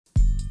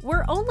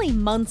We're only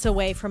months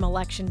away from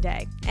Election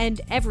Day,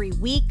 and every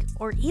week,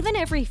 or even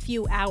every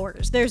few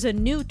hours, there's a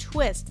new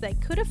twist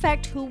that could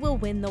affect who will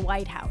win the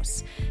White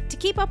House. To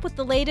keep up with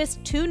the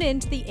latest, tune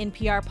in to the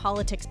NPR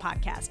Politics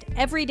Podcast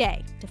every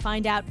day to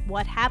find out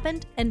what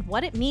happened and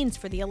what it means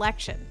for the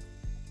election.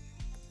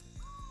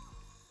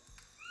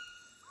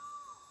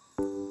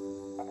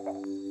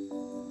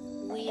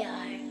 We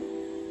are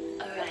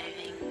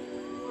arriving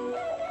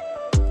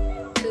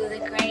to the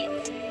great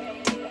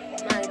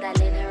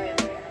Magdalena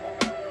River.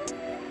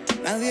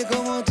 Nadie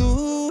como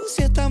tú,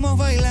 si estamos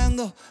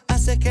bailando,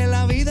 hace que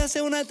la vida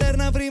sea una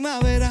eterna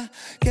primavera,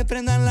 que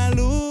prendan la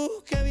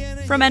luz que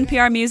viene. From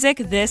NPR Music,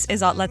 this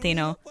is Alt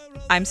Latino.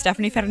 I'm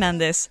Stephanie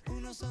Fernandez.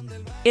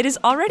 It is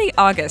already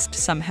August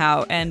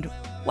somehow, and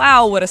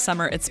wow, what a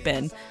summer it's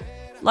been.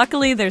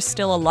 Luckily, there's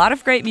still a lot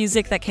of great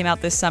music that came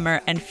out this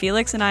summer, and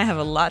Felix and I have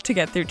a lot to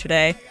get through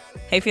today.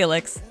 Hey,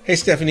 Felix. Hey,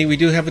 Stephanie. We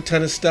do have a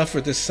ton of stuff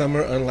for this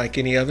summer, unlike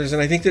any others,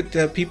 and I think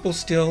that people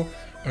still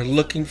are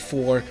looking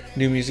for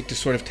new music to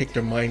sort of take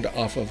their mind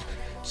off of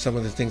some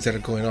of the things that are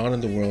going on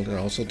in the world and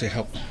also to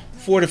help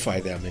fortify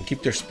them and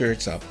keep their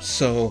spirits up.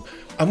 So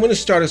I'm going to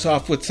start us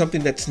off with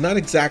something that's not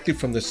exactly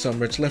from the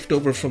summer. It's left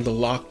over from the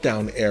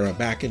lockdown era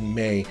back in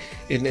May,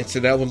 and it's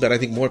an album that I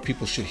think more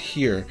people should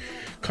hear.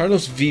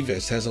 Carlos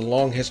Vives has a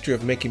long history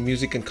of making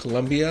music in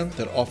Colombia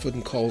that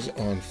often calls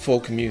on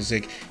folk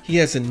music. He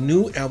has a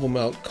new album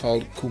out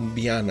called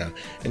Cumbiana,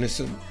 and it's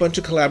a bunch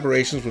of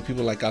collaborations with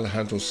people like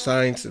Alejandro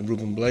Sainz and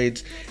Ruben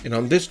Blades. And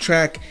on this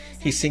track,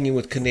 he's singing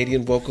with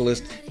Canadian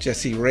vocalist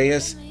Jessie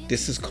Reyes.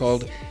 This is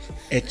called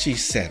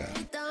Hechicera.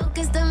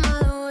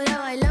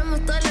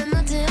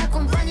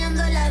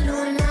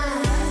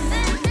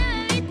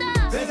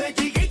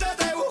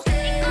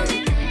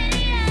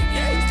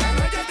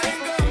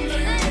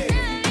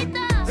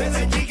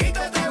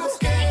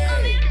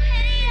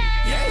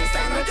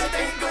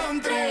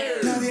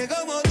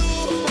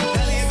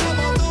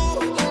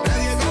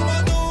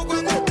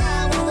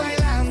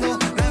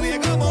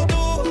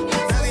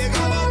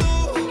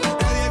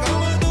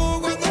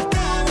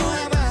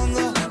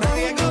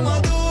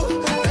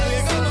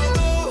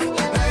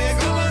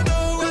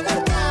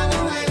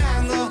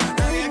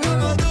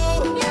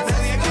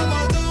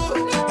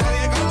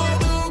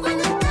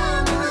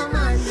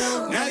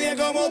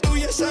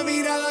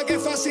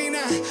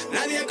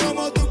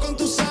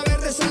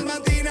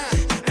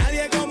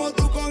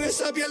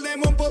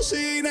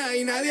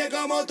 Y nadie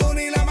como tú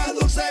ni la más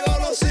dulce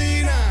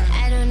golosina.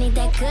 I don't need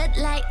that good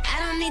light, I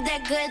don't need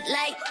that good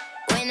light.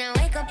 When I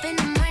wake up in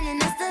the morning,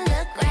 I still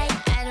look right.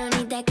 I don't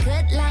need that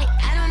good light,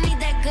 I don't need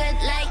that good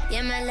light.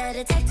 Yeah, my love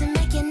the type to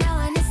make you know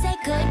when to say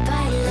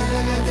goodbye,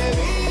 love. Te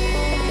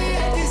vi,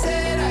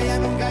 hechicera, ya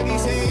nunca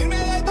quise irme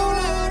de tu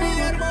lado,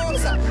 niña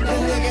hermosa.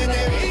 Desde que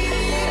te vi,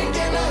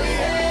 que la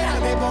viera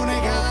te pone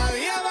cada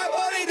día más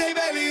bonita y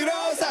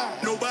peligrosa.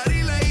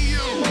 Nobody like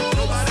you,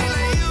 nobody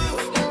like you,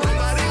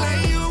 nobody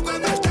like you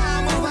cuando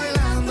estamos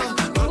bailando.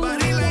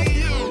 Nobody like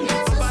you,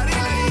 nobody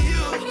like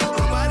you,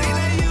 nobody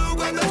like you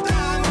cuando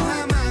estamos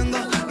amando.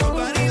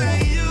 Nobody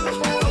like you,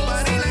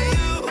 nobody like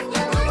you,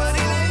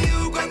 nobody like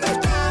you cuando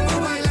estamos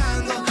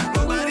bailando.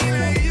 Nobody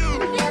like you,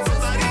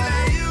 nobody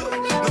like you,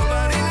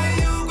 nobody like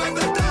you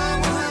cuando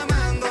estamos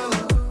amando.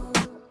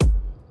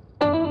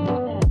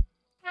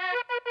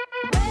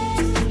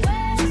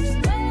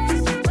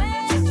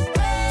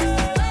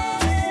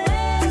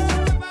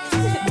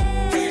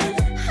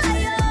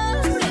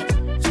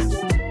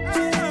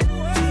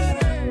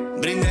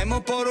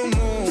 Brindemos por un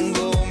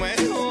mundo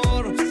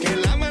mejor, que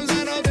la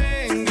maldad no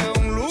tenga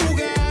un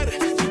lugar.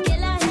 Que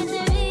la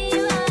gente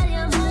viva de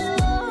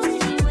amor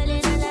y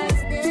huelen a las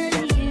de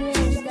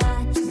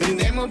libertad.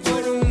 Brindemos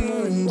por un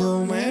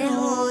mundo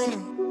mejor.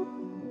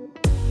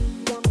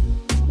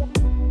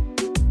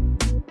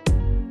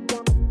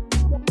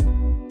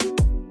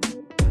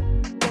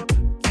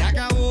 Se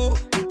acabó.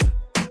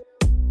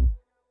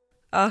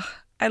 Ugh,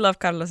 I love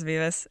Carlos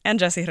Vives and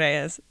Jessie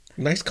Reyes.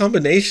 Nice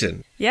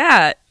combination.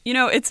 Yeah, you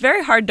know, it's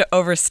very hard to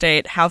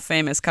overstate how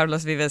famous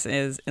Carlos Vives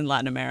is in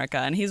Latin America.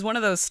 And he's one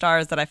of those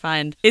stars that I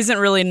find isn't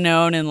really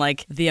known in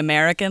like the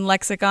American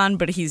lexicon,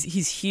 but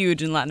he's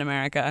huge in Latin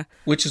America.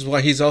 Which is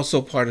why he's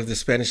also part of the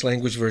Spanish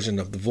language version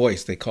of The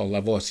Voice they call La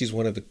Voz. He's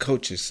one of the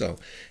coaches, so.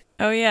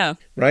 Oh, yeah.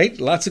 Right?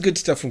 Lots of good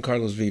stuff from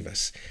Carlos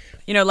Vives.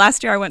 You know,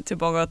 last year I went to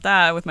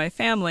Bogota with my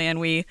family and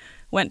we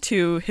went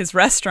to his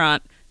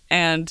restaurant.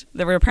 And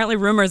there were apparently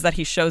rumors that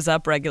he shows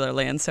up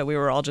regularly, and so we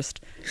were all just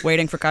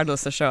waiting for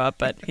Carlos to show up,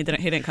 but he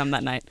didn't come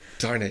that night.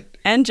 Darn it.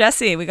 And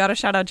Jessie, we got to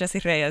shout out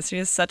Jessie Reyes. She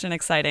is such an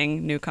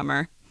exciting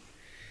newcomer.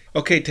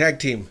 Okay, tag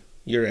team,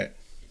 you're it.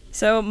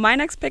 So my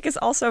next pick is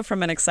also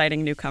from an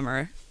exciting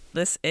newcomer.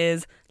 This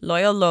is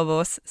Loyal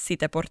Lobos, Si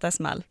Te Portas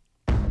Mal.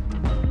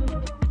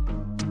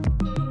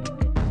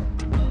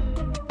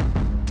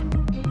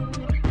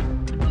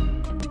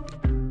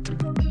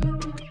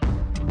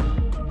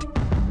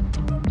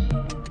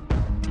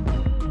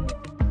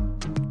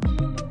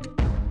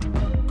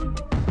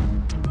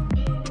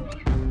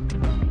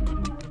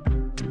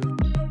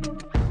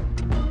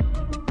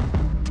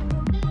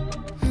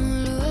 No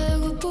lo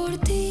hago por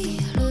ti,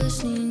 lo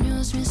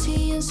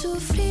hacen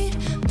sufrir,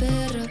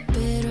 perra,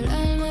 pero el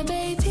alma,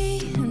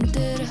 baby,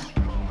 entera.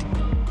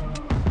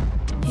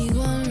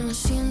 Igual no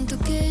siento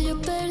que yo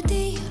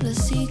perdí,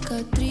 las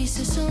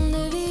cicatrices son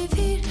de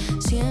vivir.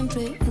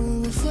 Siempre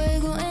hubo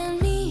fuego en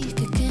mí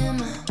que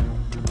quema.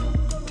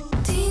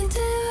 A ti te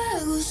va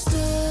a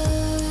gustar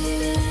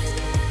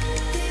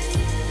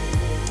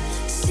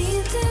si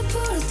te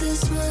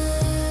portas mal.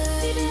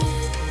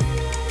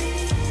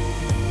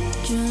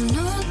 Yo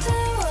no te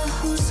voy a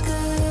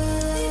juzgar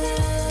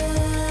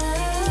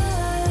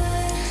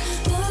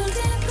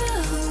porque para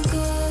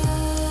jugar.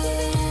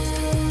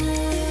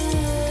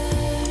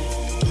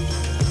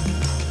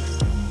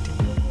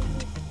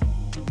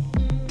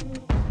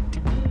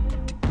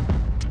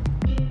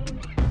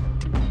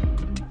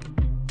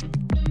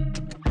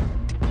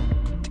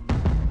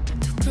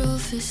 Tu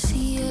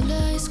profecía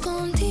la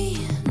escondí,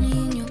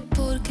 niño,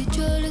 porque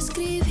yo la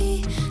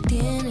escribí.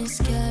 Tienes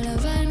que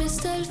alabarme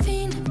hasta el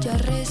fin, ya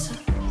reza.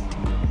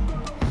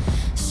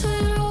 Soy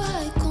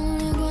roja y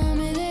con agua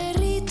me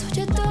derrito.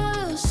 Ya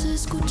todos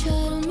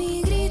escucharon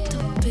mi grito,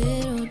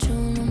 pero yo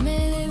no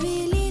me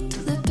debilito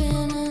de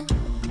pena.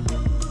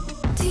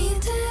 A ti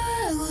te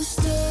va a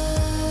gustar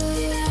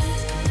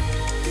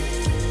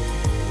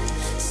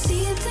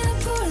si te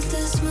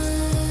portas mal.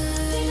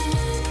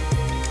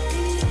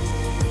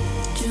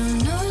 Yo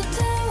no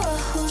te voy a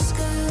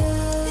juzgar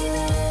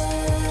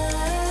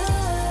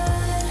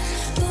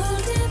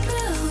porque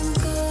para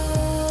jugar.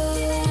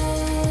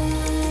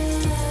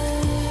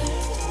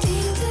 A ti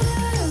te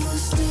va a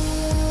gustar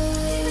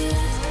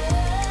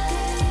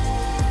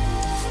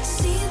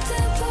si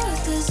te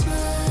portas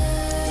mal.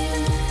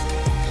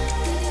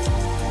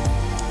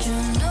 Yo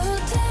no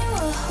te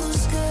voy a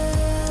juzgar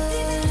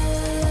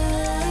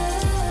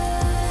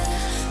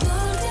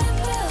porque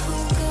para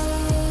jugar.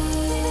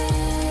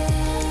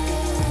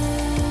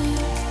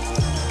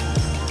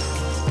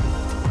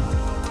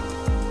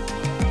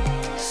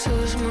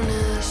 Sus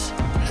monedas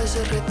las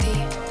derretí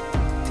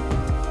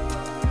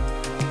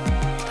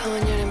para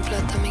bañar en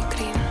plata mi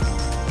crin,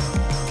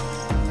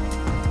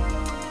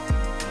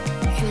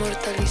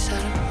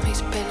 inmortalizar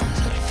mis penas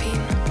al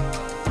fin,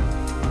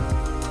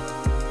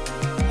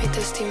 mi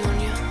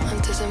testimonio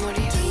antes de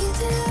morir. A ti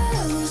te va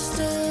a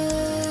gustar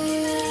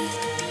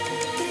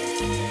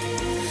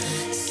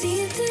si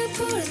te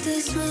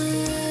portas mal.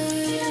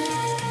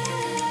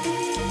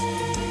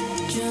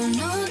 Yo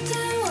no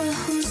te voy a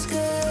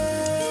juzgar,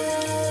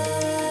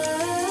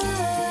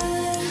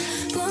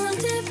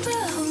 ponte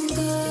pa'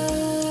 jugar.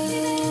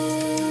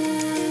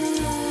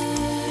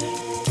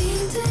 A ti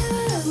te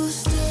va a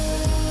gustar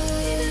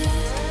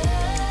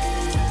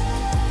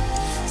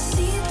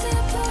si te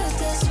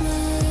portas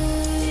mal.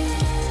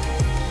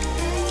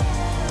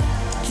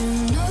 Yo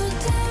no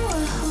te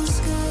voy a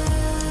juzgar,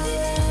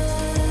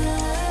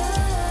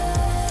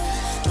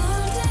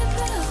 ponte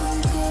pa'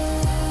 jugar.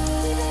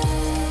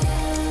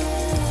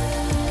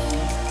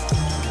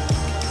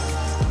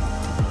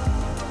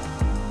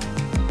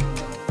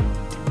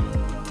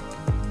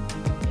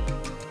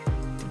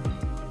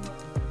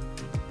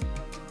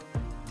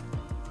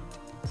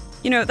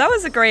 You know, that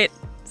was a great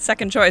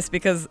second choice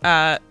because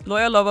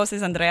Loya Lobos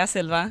is Andrea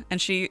Silva,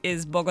 and she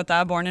is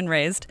Bogota born and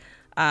raised,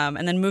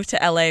 and then moved to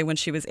LA when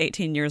she was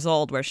 18 years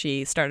old, where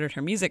she started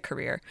her music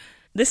career.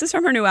 This is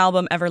from her new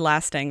album,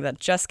 Everlasting, that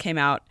just came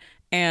out.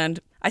 And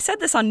I said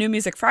this on New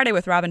Music Friday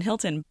with Robin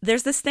Hilton.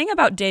 There's this thing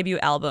about debut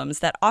albums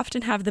that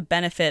often have the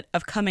benefit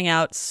of coming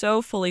out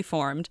so fully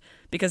formed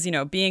because, you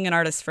know, being an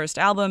artist's first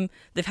album,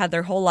 they've had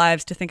their whole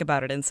lives to think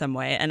about it in some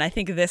way. And I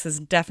think this is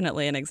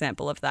definitely an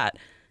example of that.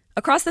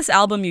 Across this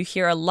album, you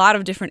hear a lot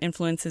of different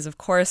influences, of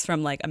course,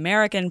 from like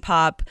American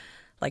pop,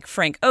 like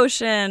Frank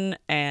Ocean,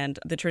 and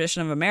the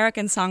tradition of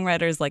American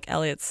songwriters like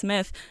Elliott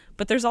Smith.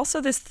 But there's also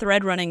this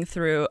thread running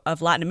through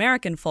of Latin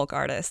American folk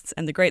artists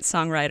and the great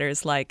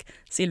songwriters like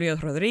Silvio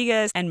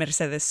Rodriguez and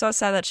Mercedes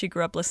Sosa that she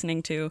grew up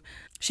listening to.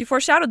 She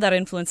foreshadowed that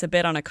influence a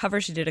bit on a cover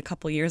she did a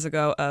couple years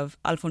ago of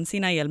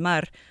Alfonsina y el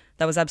Mar.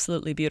 That was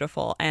absolutely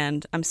beautiful.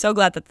 And I'm so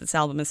glad that this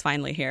album is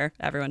finally here.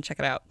 Everyone check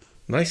it out.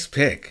 Nice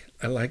pick.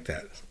 I like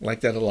that.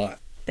 Like that a lot.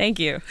 Thank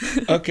you.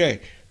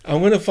 Okay. I'm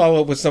going to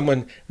follow up with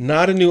someone,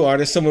 not a new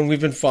artist, someone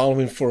we've been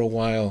following for a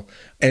while.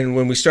 And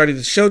when we started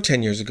the show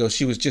 10 years ago,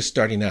 she was just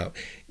starting out.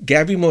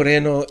 Gabby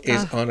Moreno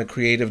is on a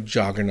creative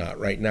juggernaut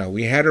right now.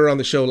 We had her on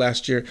the show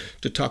last year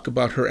to talk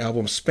about her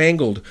album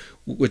Spangled,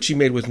 which she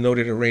made with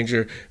noted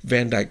arranger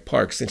Van Dyke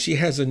Parks. And she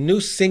has a new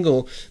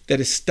single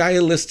that is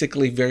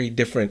stylistically very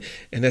different.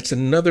 And that's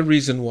another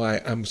reason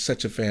why I'm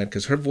such a fan,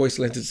 because her voice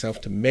lends itself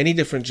to many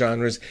different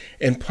genres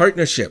and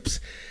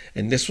partnerships.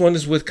 And this one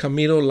is with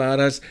Camilo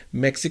Lara's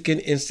Mexican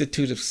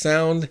Institute of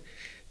Sound.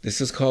 This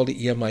is called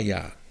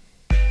Yamaya.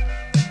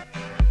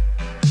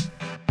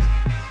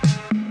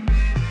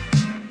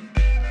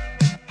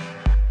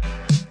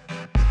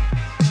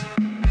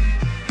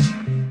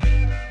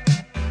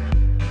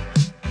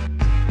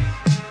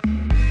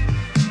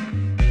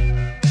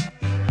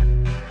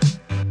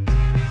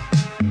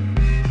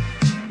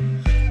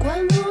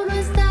 Cuando uno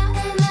está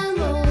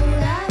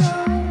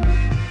enamorado,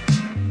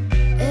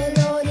 el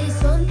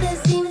horizonte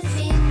es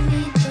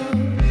infinito.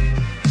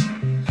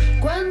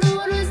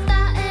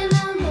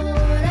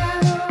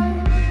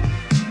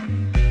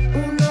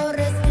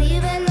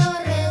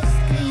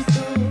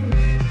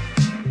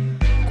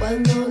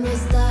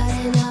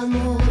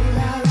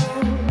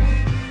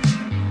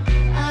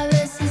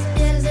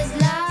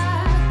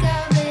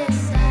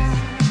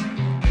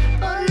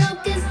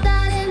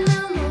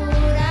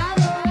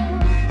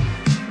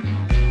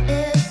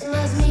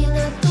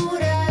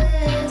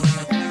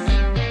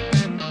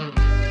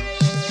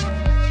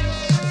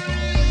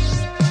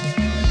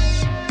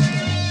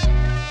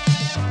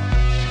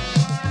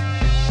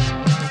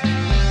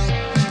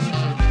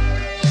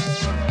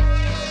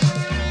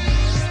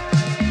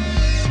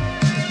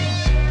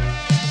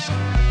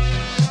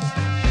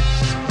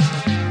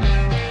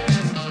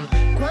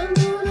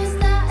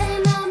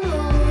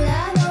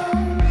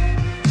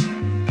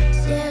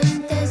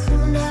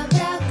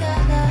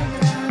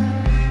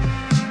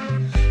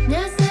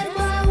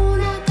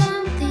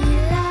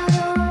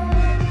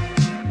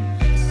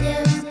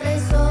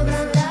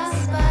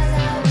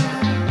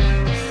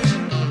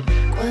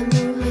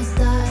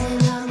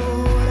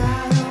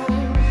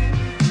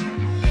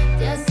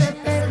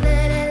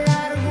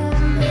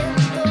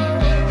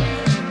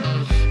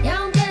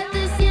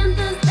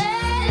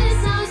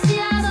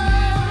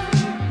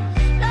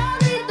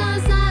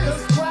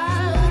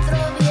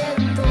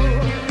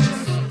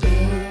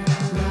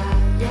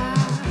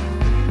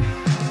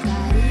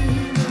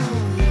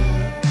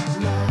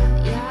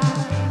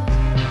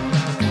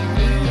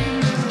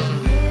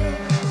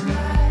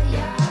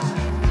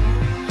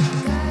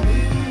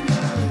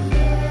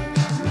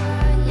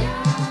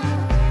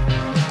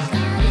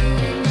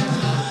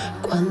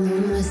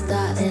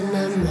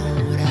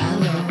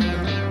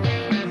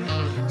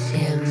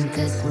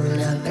 es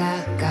una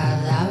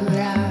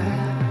abracadabra.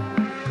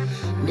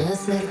 Me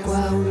acerco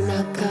a un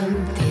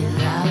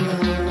acantilado.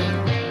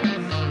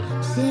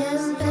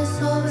 Siempre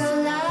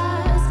sobran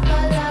las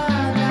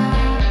palabras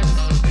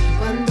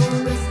cuando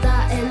uno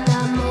está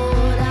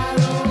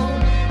enamorado.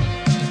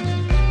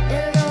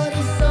 El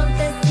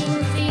horizonte es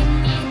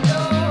infinito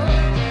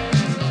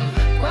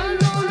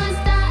cuando uno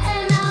está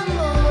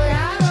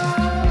enamorado.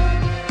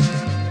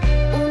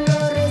 Uno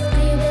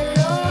reescribe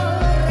lo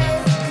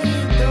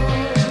reescrito.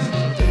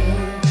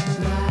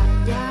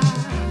 Maya,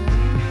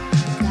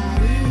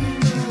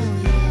 cariño,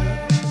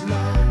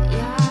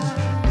 Maya,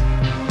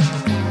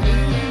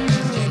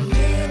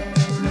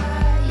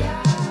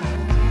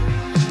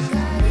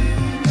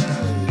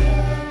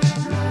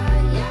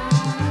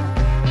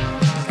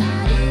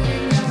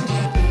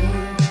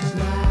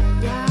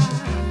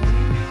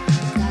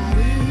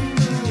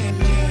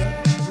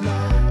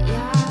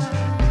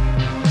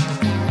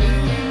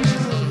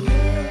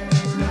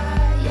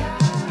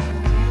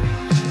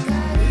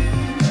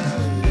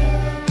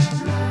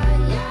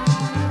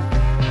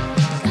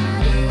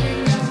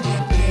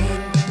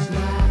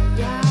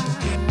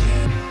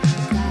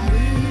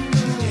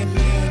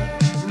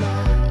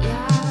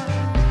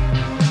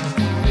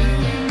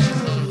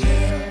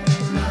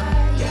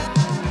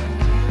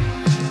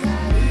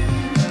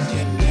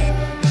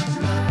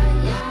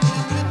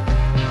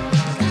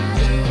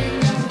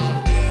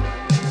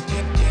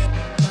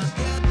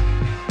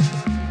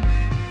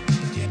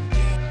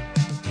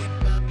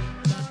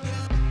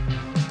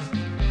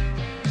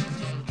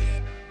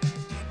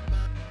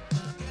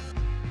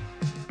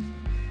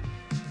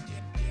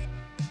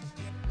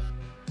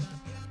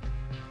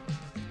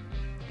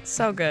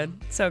 So good,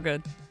 so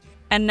good.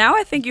 And now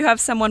I think you have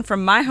someone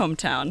from my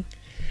hometown.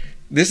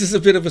 This is a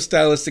bit of a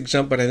stylistic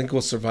jump, but I think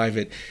we'll survive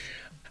it.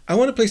 I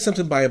want to play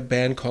something by a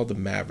band called the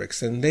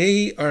Mavericks, and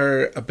they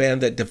are a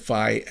band that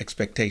defy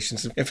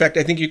expectations. In fact,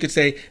 I think you could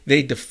say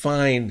they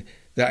define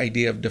the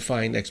idea of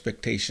defying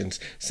expectations.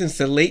 Since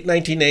the late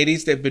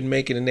 1980s, they've been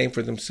making a name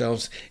for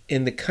themselves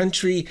in the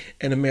country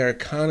and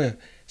Americana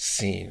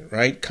scene,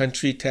 right?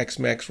 Country,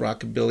 Tex-Mex,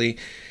 rockabilly,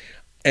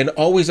 and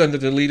always under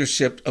the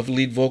leadership of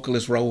lead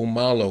vocalist Raul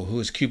Malo, who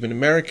is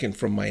Cuban-American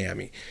from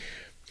Miami.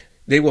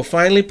 They will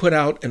finally put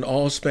out an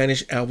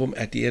all-Spanish album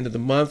at the end of the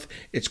month.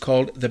 It's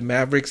called The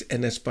Mavericks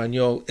en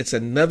Español. It's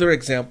another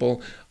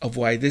example of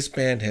why this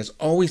band has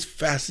always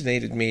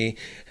fascinated me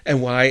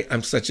and why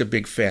I'm such a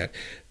big fan.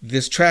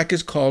 This track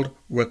is called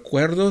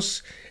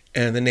Recuerdos,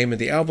 and the name of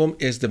the album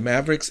is The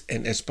Mavericks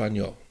en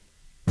Español.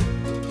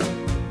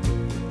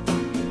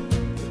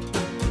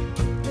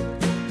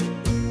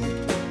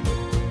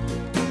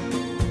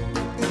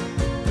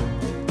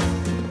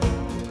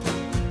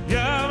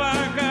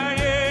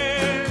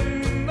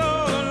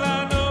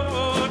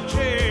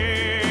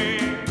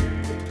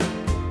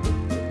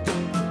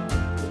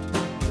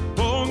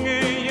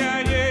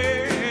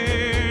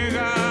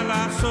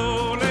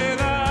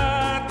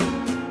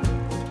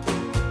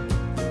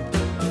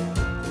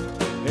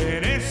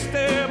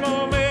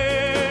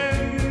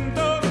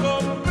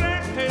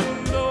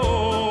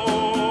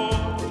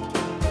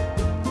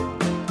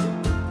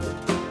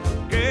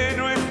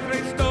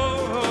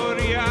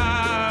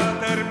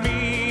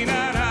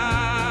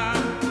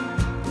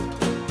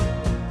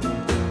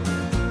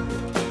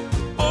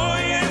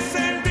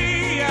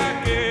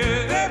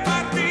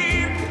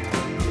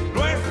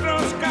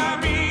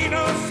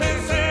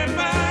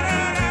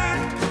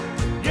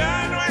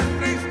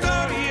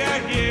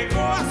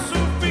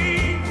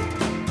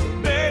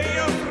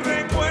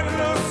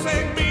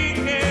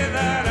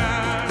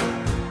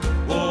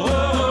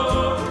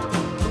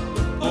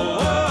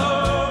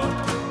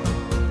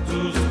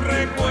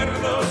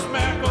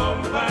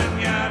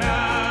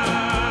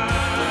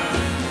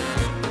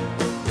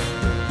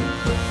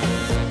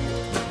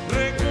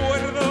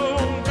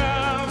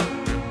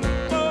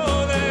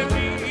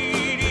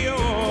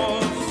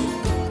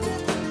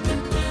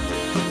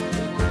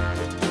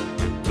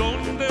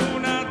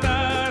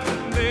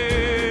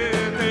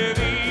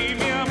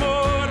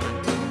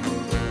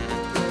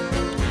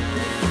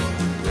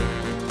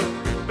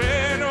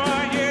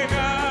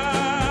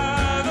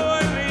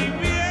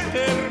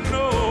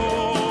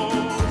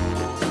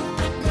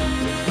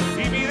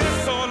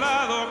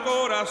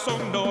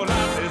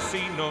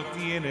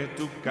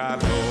 Tu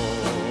calor.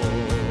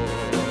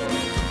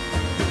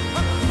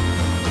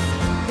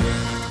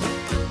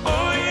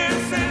 Hoy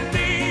es el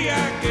día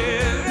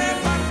que de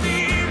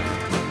partir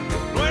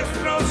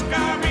nuestros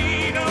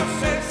caminos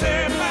se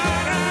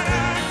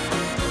separarán.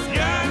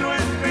 Ya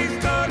nuestra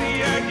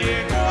historia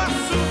llegó a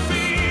su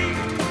fin.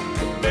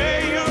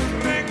 Bellos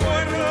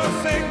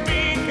recuerdos en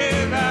mí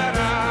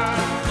quedarán.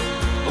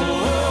 Oh,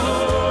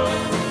 oh,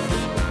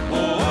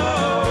 oh,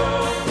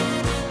 oh.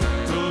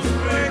 Tus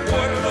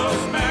recuerdos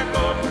me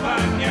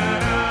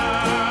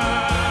acompañarán.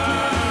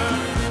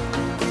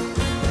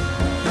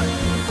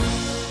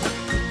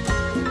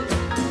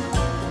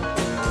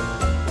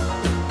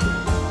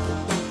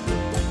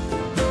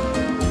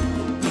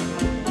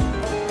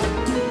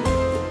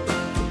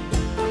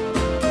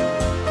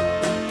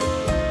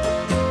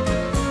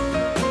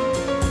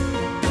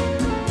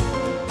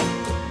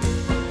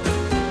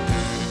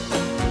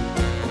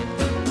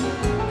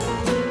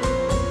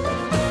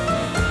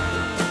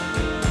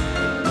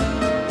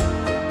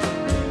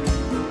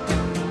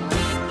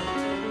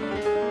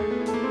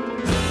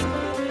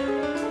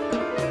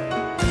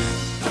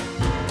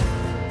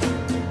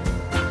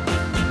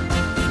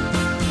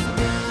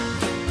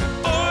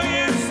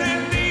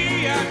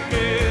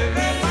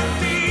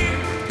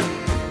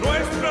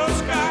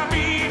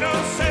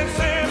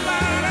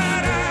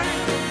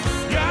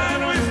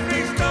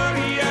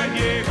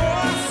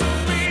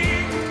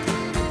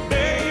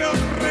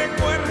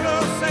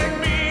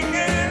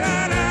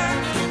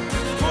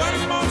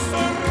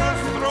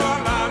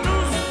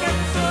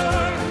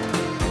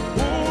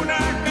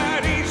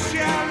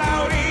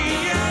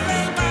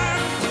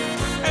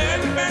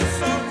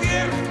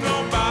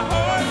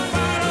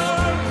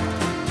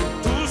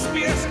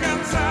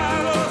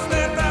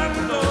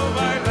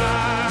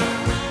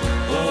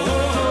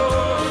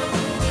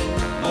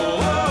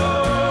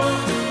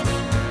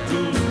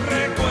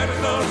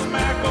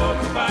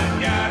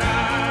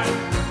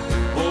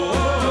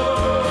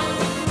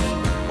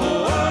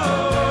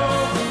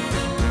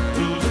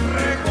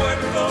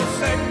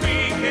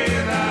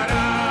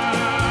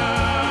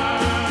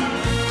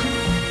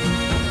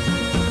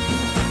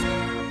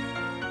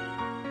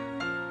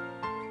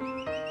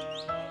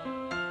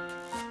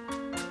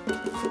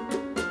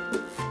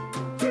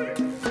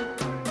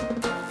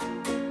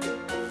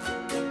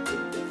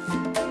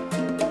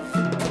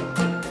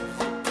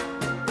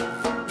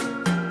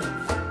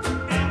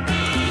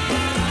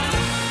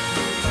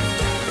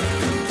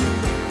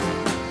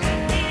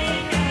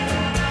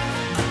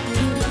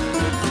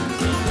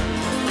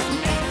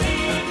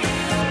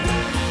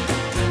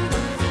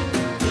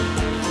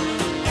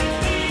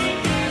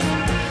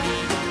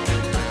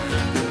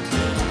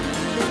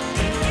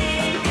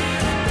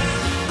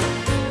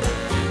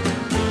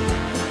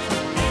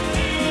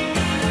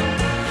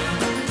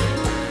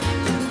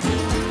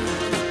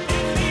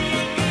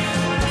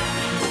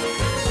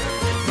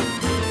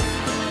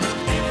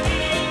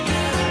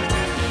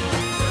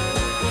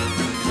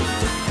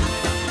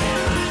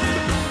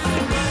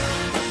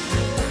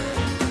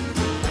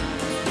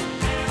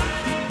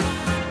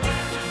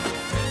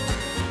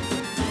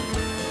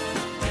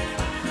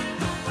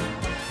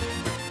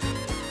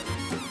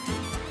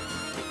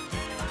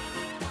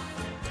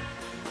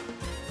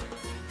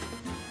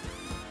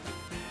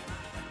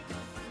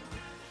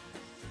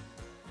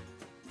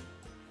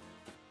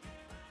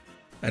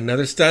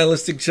 Another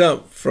stylistic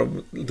jump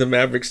from the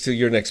Mavericks to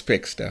your next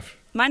pick, Steph.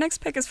 My next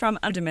pick is from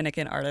a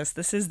Dominican artist.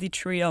 This is the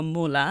trio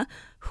Mula,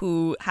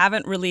 who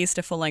haven't released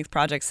a full-length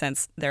project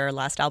since their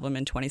last album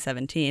in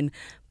 2017.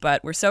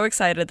 But we're so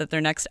excited that their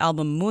next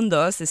album,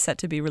 Mundos, is set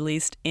to be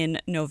released in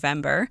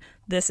November.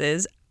 This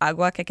is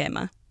Agua que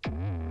Quema.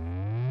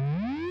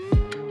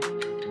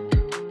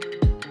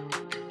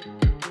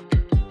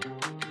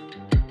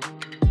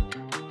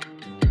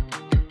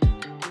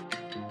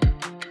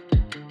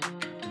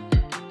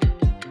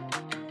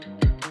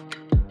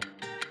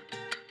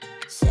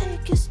 Sé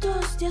que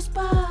estos días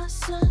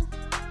pasan,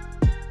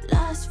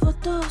 las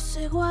fotos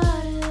se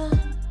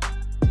guardan.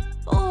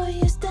 Hoy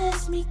esta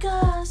es mi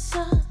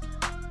casa,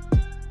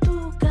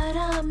 tu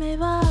cara me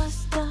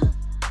basta.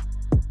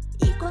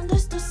 Y cuando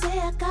esto se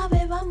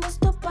acabe vamos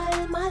topa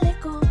el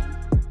malecón.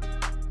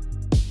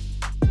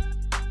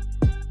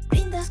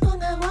 Brindas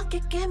con agua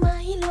que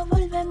quema y lo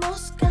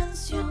volvemos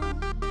canción.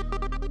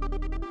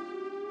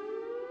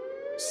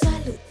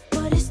 Salud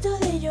por esto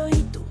de yo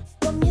y tú,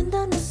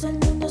 comiéndonos el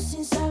mundo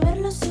sin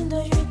saberlo,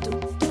 siendo yo y tú.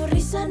 Tu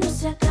risa no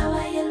se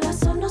acaba y el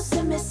vaso no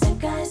se me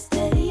seca.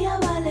 Este día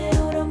vale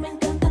oro, me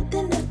encanta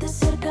tenerte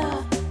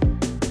cerca.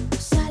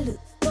 Salud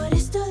por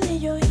esto de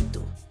yo y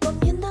tú,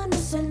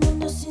 comiéndonos el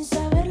mundo sin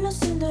saberlo,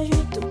 siendo yo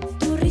y tú.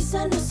 Tu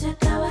risa no se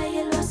acaba y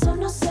el vaso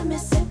no se me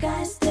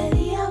seca. Este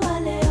día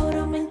vale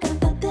oro, me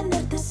encanta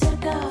tenerte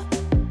cerca.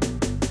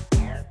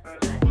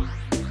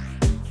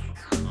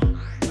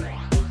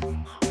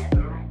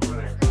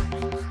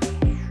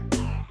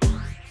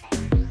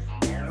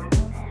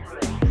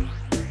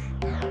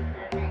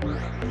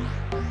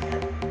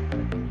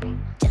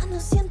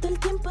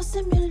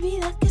 Se me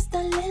olvida que es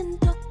tan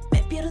lento.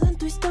 Me pierdo en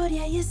tu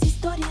historia y es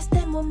historia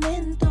este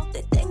momento.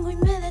 Detengo y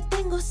me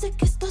detengo, sé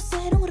que esto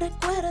será un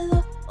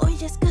recuerdo. Hoy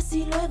ya es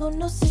casi luego,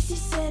 no sé si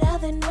será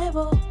de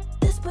nuevo.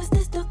 Después de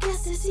esto, ¿qué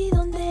haces y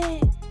dónde?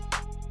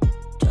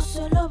 Yo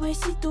solo voy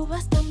si tú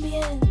vas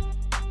también.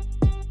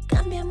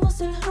 Cambiamos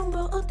el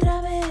rumbo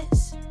otra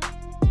vez.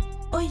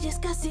 Hoy ya es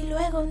casi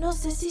luego, no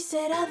sé si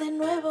será de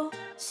nuevo.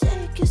 Sé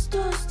que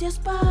estos días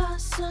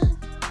pasan,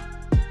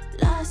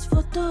 las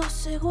fotos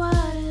se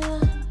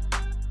guardan.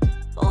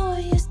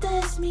 Hoy esta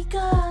es mi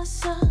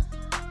casa,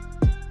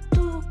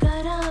 tu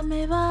cara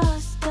me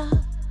basta.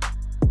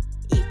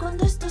 Y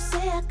cuando esto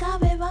se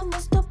acabe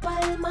vamos topa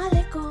el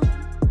malecón.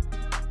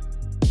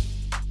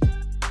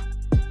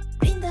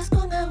 Brindas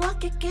con agua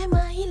que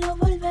quema y lo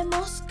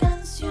volvemos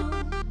canción.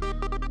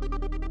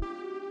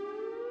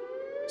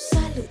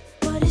 Salud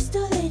por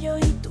esto de yo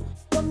y tú,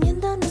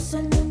 comiéndonos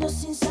el mundo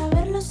sin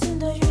saberlo,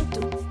 siendo yo y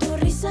tú. Tu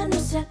risa no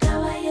se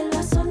acaba y el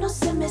vaso no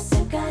se me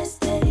seca.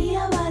 Este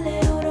día vale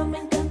oro, me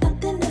encanta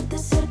tenerte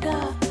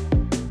cerca.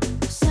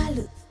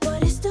 Salud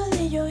por esto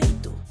de yo y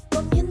tú,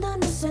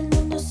 comiéndonos el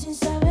mundo sin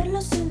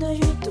saberlo, siendo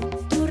yo y tú.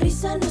 Tu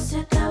risa no se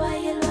acaba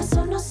y el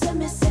vaso no se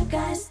me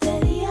seca. Este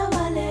día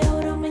vale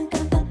oro, me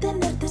encanta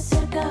tenerte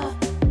cerca.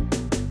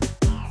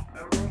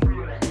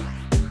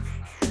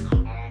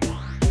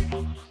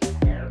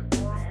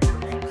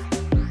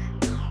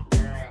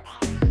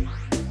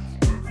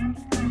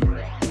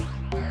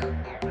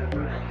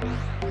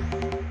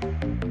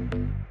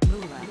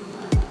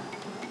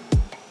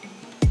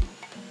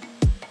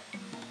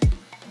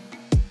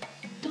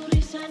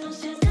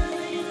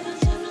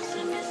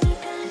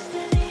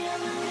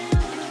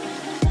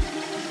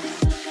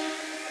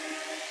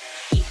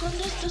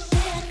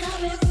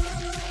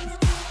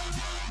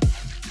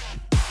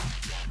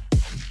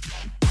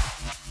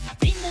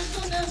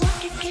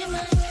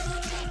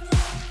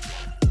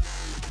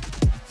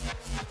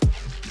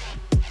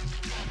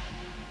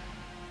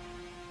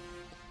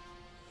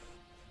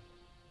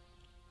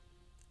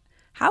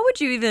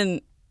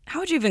 How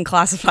would you even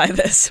classify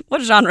this?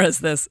 What genre is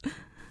this?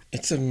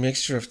 It's a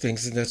mixture of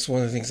things, and that's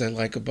one of the things I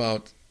like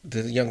about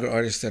the younger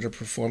artists that are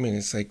performing.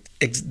 It's like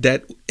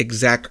that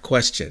exact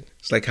question.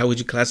 It's like, how would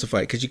you classify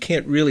it? Because you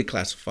can't really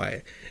classify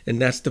it,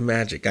 and that's the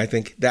magic. I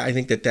think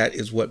that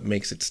is what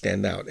makes it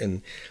stand out.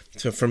 And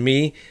so for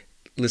me,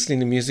 listening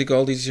to music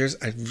all these years,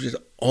 I just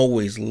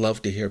always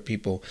love to hear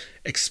people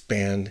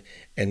expand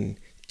and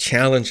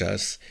challenge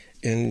us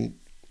and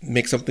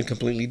make something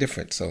completely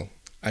different. So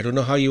I don't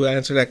know how you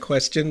answer that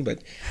question,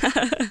 but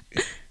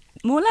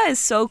Mula is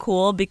so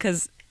cool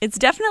because it's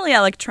definitely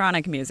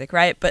electronic music,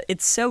 right? But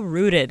it's so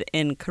rooted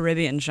in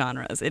Caribbean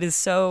genres. It is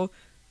so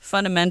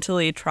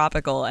fundamentally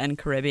tropical and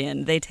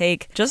Caribbean. They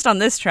take, just on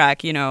this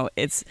track, you know,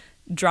 it's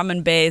drum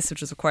and bass,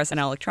 which is, of course, an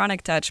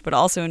electronic touch, but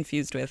also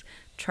infused with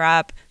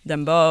trap,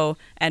 dembow,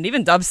 and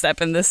even dubstep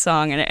in this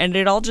song. And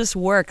it all just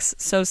works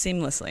so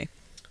seamlessly.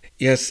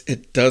 Yes,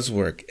 it does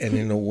work, and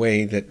in a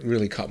way that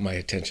really caught my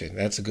attention.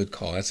 That's a good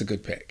call. That's a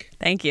good pick.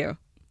 Thank you.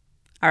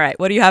 All right,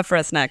 what do you have for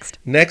us next?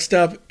 Next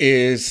up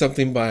is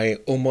something by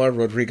Omar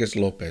Rodriguez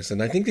Lopez,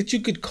 and I think that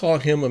you could call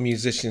him a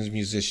musician's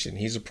musician.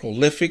 He's a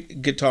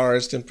prolific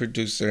guitarist and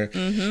producer.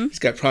 Mm-hmm. He's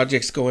got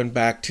projects going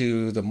back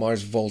to the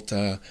Mars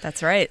Volta.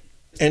 That's right.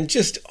 And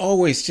just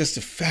always just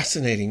a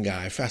fascinating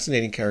guy,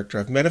 fascinating character.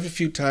 I've met him a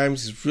few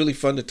times. He's really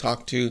fun to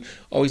talk to,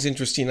 always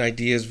interesting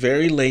ideas,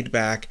 very laid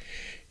back.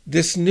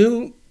 This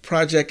new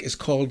project is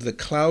called the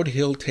Cloud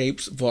Hill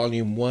Tapes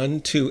Volume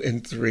 1, 2,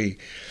 and 3.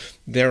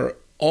 They're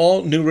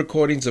all new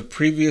recordings of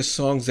previous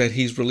songs that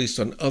he's released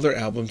on other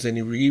albums, and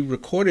he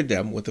re-recorded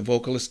them with a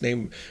vocalist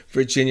named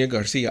Virginia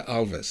Garcia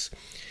Alves.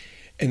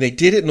 And they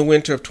did it in the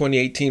winter of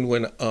 2018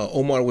 when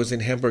Omar was in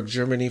Hamburg,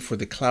 Germany for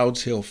the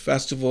Clouds Hill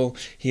Festival.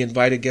 He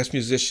invited guest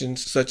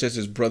musicians such as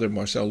his brother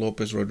Marcel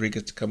Lopez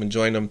Rodriguez to come and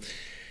join him.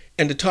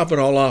 And to top it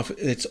all off,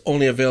 it's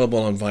only available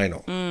on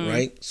vinyl,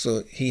 right?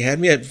 So he had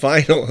me at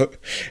vinyl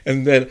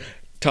and then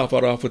top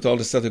it off with all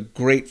this other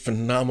great,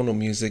 phenomenal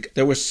music.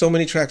 There were so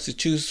many tracks to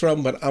choose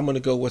from, but I'm going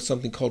to go with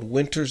something called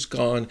Winter's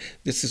Gone.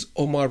 This is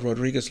Omar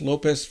Rodriguez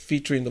Lopez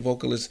featuring the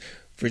vocalist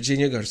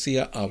Virginia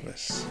Garcia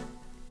Alves.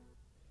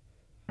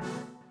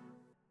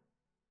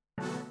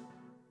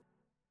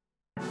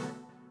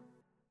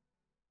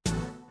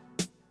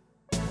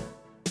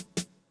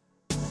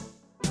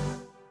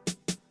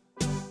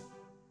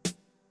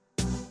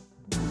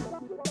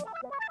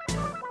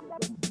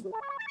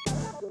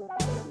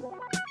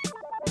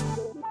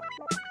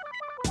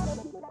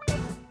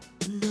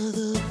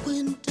 Another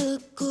winter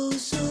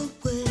goes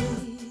away.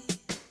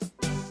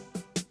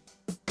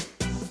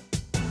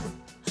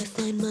 I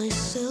find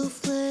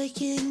myself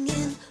laying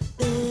in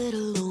bed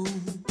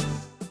alone.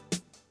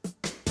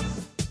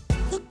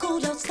 The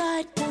cold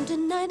outside won't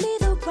deny me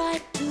the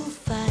right to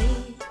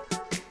fight.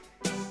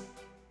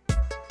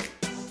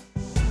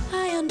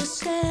 I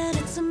understand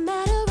it's a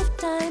matter of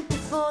time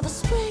before the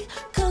spring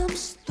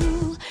comes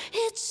through.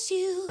 It's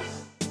you.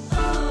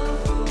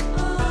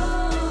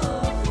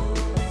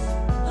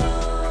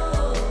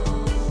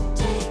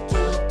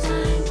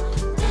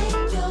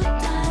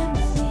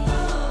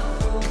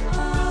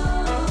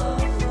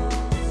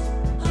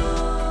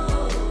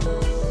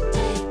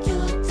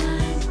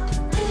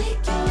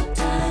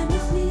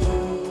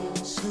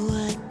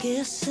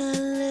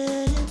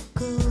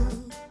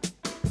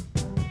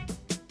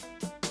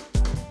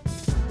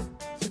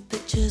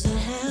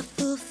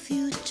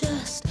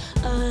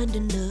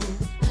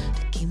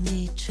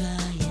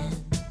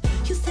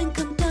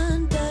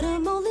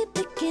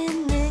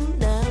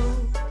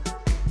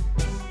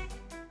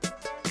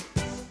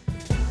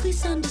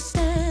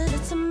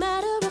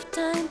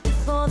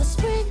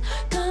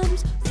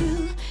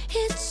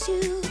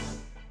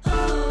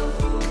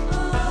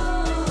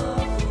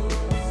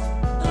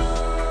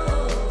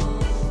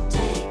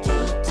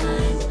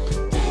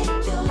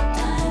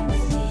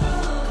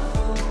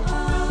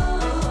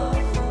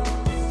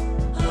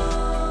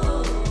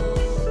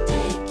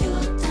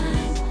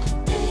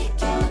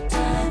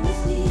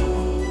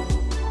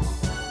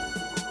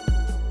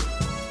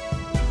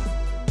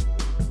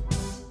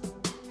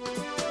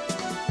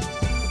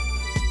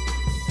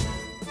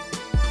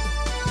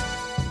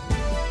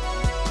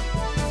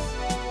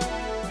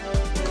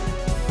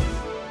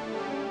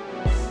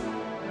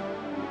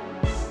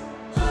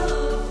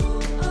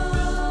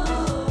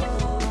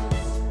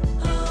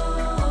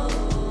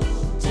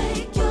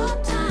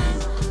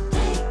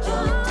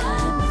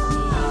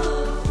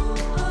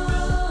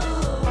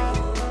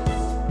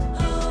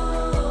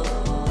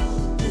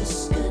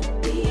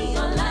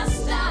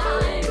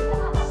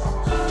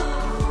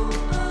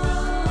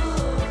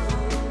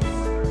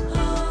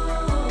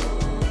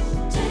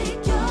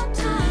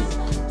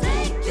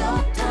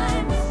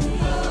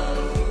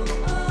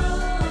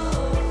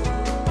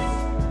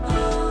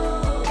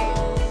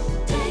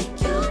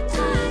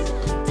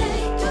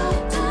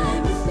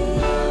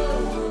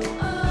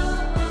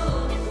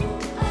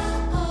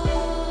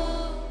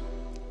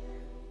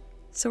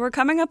 So we're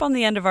coming up on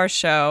the end of our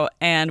show,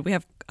 and we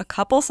have a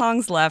couple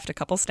songs left, a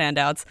couple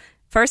standouts.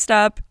 First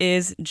up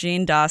is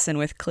Jean Dawson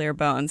with Clear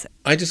Bones.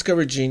 I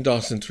discovered Jean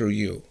Dawson through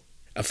you.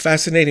 A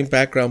fascinating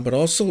background, but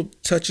also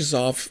touches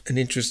off an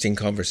interesting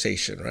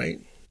conversation,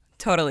 right?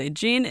 Totally.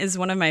 Jean is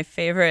one of my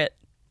favorite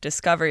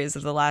discoveries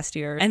of the last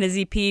year, and his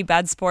EP,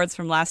 Bad Sports,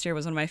 from last year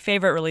was one of my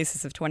favorite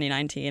releases of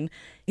 2019.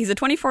 He's a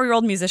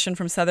 24-year-old musician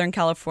from Southern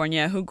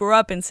California who grew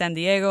up in San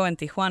Diego and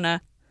Tijuana.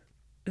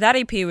 That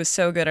EP was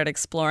so good at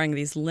exploring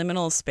these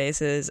liminal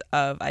spaces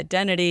of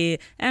identity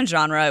and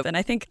genre. And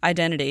I think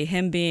identity,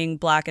 him being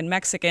Black and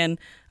Mexican,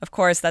 of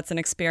course, that's an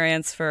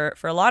experience for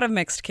a lot of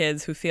mixed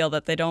kids who feel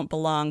that they don't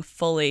belong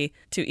fully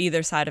to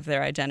either side of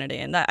their identity.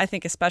 And that, I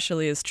think,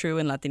 especially is true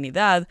in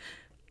Latinidad.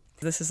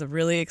 This is a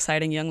really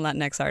exciting young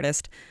Latinx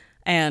artist.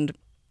 And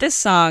this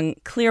song,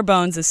 Clear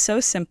Bones, is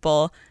so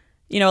simple.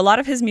 You know, a lot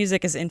of his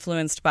music is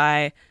influenced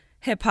by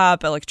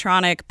hip-hop,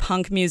 electronic,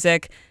 punk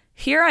music.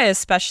 Here I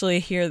especially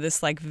hear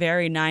this like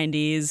very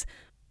 90s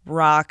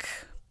rock,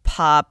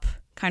 pop,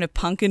 kind of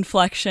punk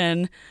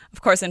inflection,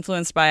 of course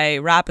influenced by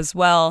rap as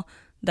well,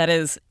 that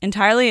is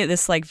entirely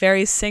this like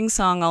very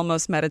sing-song,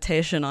 almost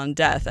meditation on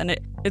death. And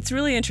it's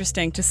really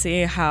interesting to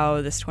see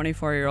how this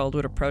 24-year-old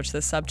would approach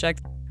this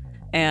subject.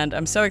 And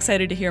I'm so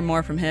excited to hear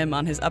more from him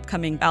on his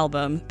upcoming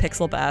album,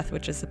 Pixel Bath,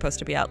 which is supposed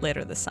to be out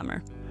later this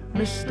summer.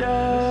 Mystery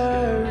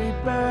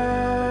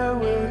Bear,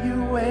 will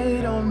you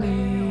wait on me?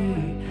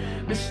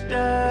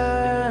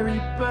 Mystery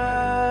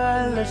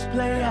Bear, let's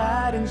play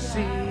hide and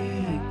seek.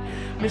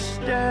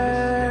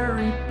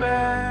 Mystery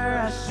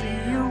Bear, I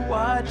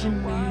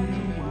watching me.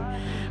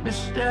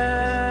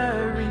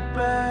 Mr.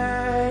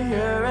 Reaper,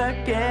 you're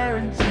a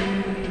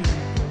guarantee.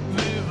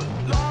 Live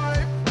a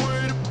life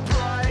with a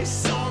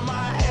price on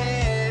my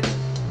head.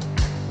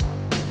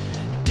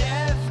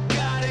 Death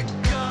got a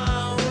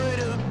gun with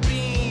a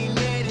beam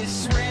and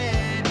it's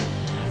red.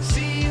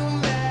 See you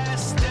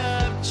messed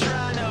up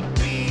trying to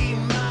be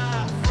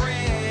my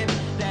friend.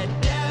 That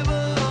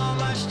devil on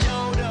my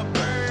shoulder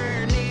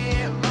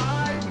burning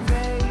my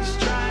face,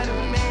 trying to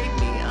make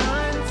me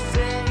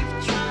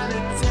unsafe, trying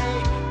to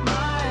take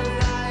my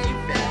life.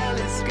 Hell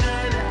is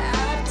gonna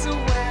have to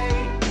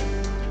wait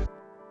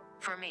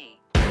For me.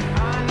 I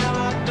know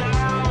I'll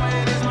die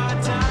when it's my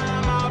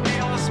time. I'll be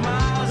on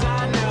smiles,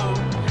 I know.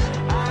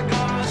 I go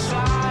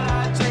outside,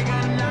 I take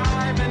a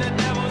knife, and the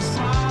devil's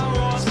smile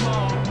wants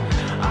more.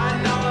 I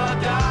know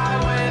I'll die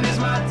when it's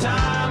my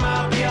time.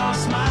 I'll be on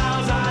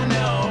smiles, I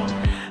know.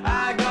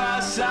 I go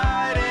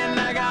outside and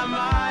I got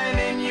mine,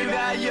 and you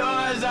got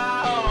yours,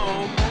 I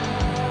hope.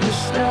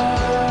 Mr.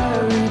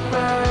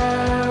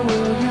 Reaper,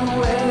 will you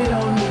wait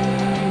on me?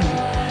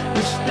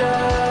 Mr.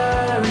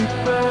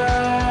 Reaper,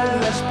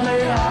 let's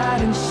play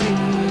hide and seek.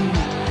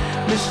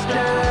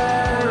 Mr.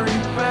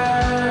 Reaper,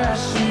 I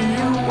see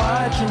you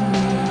watching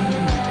me.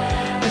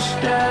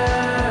 Mr.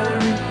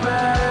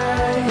 Reaper,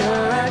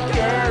 you're a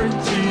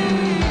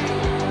guarantee.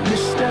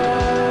 Mr.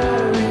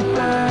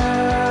 Reaper,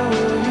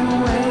 will you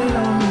wait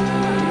on me?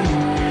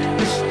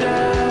 Mr.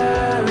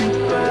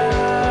 Reaper,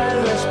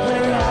 let's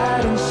play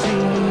hide and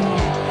seek.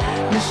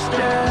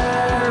 Mr.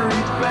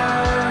 Reaper,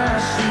 I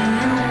see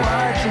you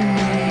watching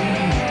me.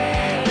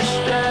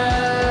 Mr.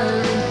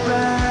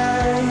 Reaper,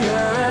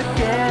 you're a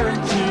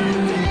guarantee.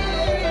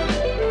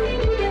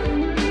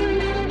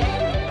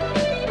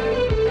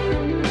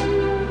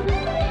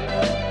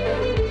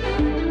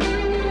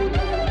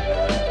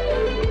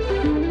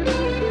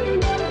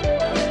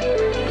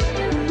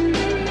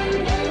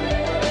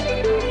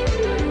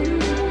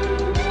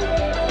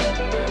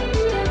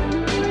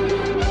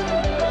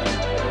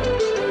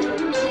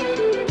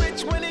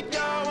 Which one to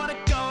go? Wanna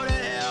go to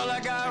hell? I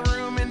got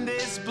room in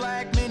this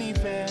black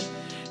minivan.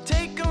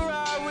 Take a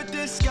ride with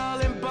this skull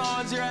and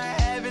bones. You're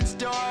at heaven's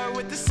door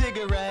with the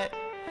cigarette.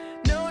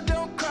 No,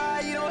 don't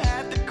cry, you don't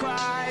have to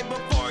cry.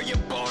 Before you're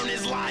born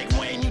is like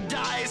when you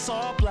die, it's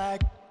all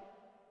black.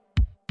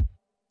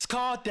 It's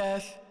called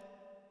death.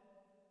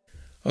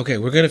 Okay,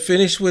 we're going to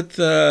finish with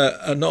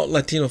an alt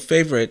Latino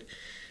favorite.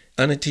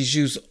 Ana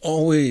Tijoux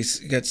always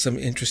gets some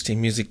interesting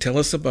music. Tell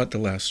us about the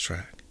last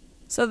track.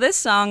 So this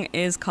song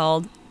is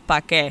called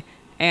Pa qué,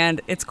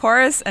 and its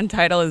chorus and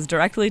title is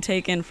directly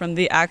taken from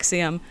the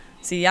axiom,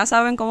 Si ya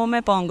saben cómo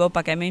me pongo,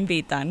 pa qué me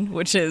invitan,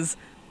 which is,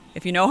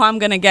 if you know how I'm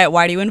going to get,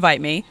 why do you invite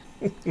me?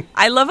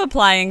 I love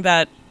applying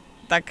that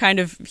kind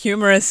of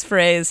humorous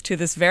phrase to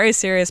this very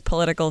serious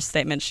political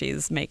statement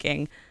she's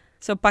making.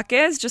 So Pa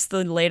qué is just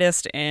the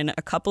latest in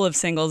a couple of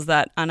singles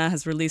that Ana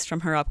has released from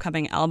her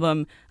upcoming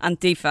album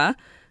Antifa,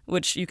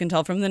 which you can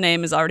tell from the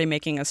name is already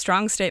making a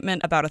strong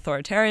statement about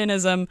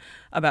authoritarianism,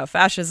 about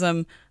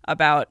fascism,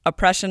 about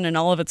oppression in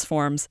all of its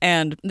forms.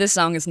 And this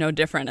song is no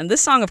different. And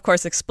this song, of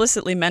course,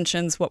 explicitly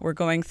mentions what we're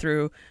going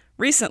through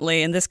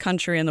recently in this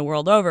country and the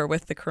world over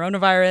with the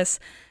coronavirus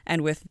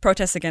and with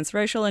protests against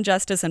racial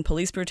injustice and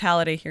police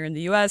brutality here in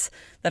the US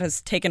that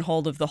has taken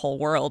hold of the whole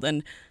world.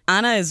 And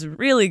Ana is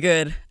really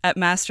good at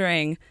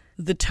mastering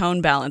the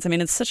tone balance. I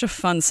mean, it's such a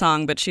fun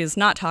song, but she is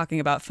not talking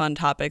about fun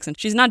topics and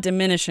she's not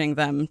diminishing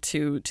them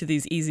to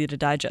these easy to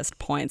digest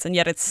points. And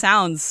yet it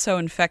sounds so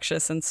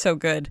infectious and so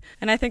good.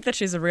 And I think that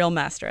she's a real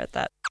master at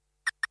that.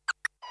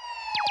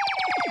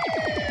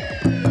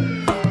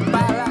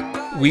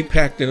 We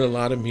packed in a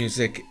lot of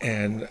music,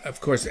 and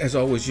of course, as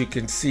always, you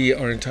can see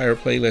our entire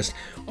playlist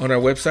on our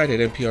website at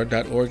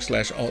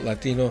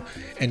npr.org/altlatino.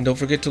 And don't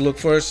forget to look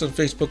for us on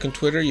Facebook and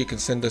Twitter. You can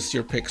send us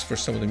your picks for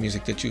some of the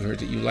music that you heard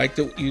that you like,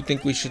 that you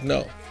think we should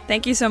know.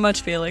 Thank you so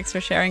much, Felix, for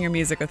sharing your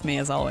music with me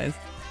as always.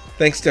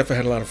 Thanks, Steph. I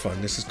had a lot of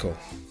fun. This is cool.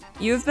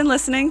 You've been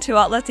listening to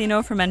Alt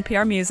Latino from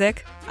NPR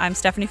Music. I'm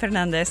Stephanie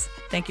Fernandez.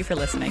 Thank you for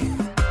listening.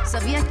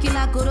 ¿Sabías que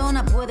la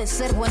corona puede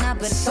ser buena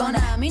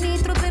persona?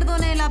 Ministro,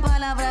 perdone la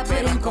palabra,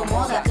 pero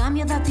incomoda.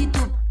 Cambia de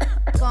actitud,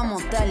 como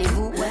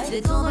Talibú.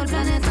 De todo el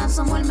planeta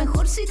somos el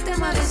mejor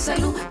sistema de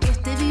salud. Que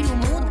este virus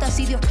muta,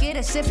 si Dios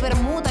quiere se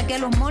permuta. Que a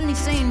los malls ni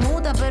se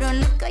inmuta, pero en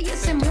las calles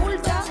se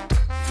multa.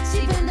 Si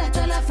vende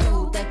hasta la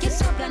fruta, que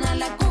soplan a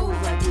la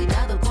cuba.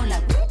 Cuidado con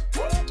la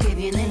que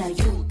viene la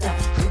yuta.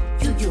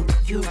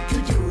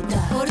 Yuta.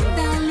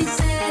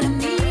 Fortalecer,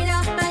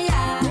 mira para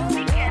allá.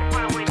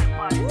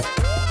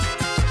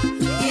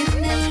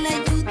 Viene la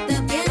yuta,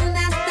 viene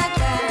hasta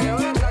acá.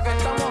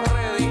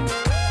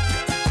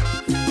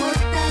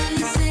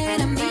 Fortalecer,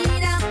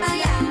 mira para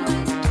allá.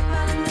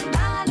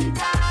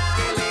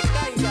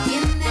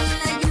 Viene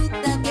la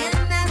yuta,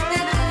 viene hasta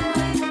acá.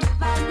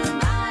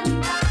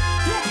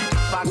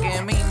 Pa' que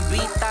me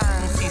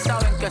invitan, si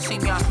saben que si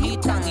me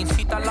agitan,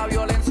 incitan la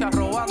violencia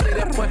robando y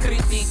después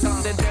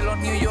critican. Desde los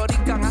New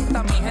Yorkers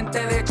hasta mi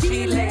gente de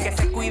Chile, que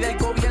se cuide el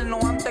gobierno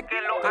antes que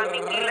los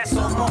aniquiles.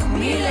 Somos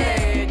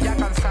miles, ya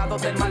cansados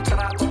cansados del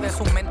maltrato, de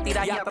sus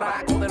mentiras y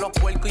atracos, de los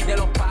puercos y de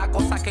los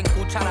pacos. Saquen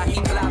cucharas y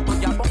platos,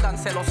 ya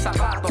pónganse los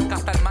zapatos, que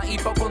hasta el más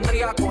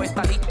hipocondríaco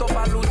está listo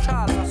para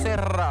luchar hace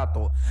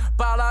rato.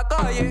 Pa' la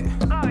calle.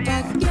 ¿Pa'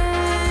 qué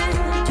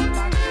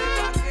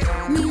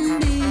me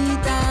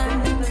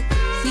invitan?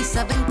 Si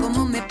saben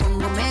cómo me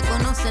pongo, me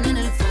conocen en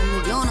el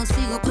fondo. Yo no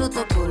sigo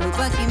protocolo,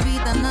 ¿pa' qué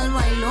invitan al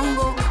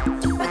bailongo?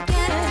 ¿Pa' qué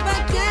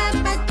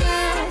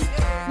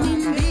me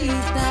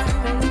invitan?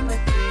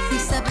 Si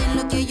saben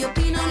lo que yo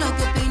opino,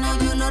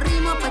 yo lo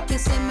rimo pa' que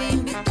se me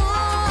invitó.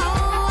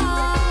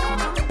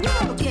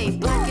 Ok,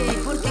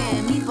 ¿por qué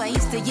en mi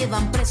país te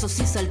llevan preso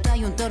si salta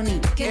y un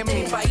torniquete?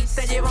 En mi país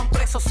te llevan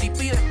preso si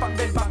pides pan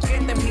del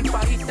banquete. En mi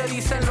país te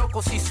dicen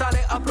loco si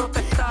sales a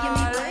protestar. Y en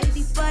mi país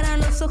disparan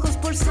los ojos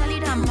por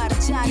salir a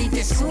marchar y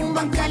te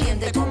zumban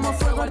caliente como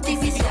fuego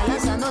artificial,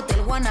 lanzándote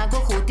el guanaco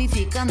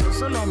justificando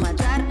solo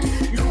matar.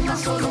 Luma,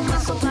 solo un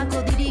más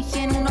opaco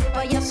dirigen unos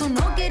payasos,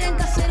 no quieren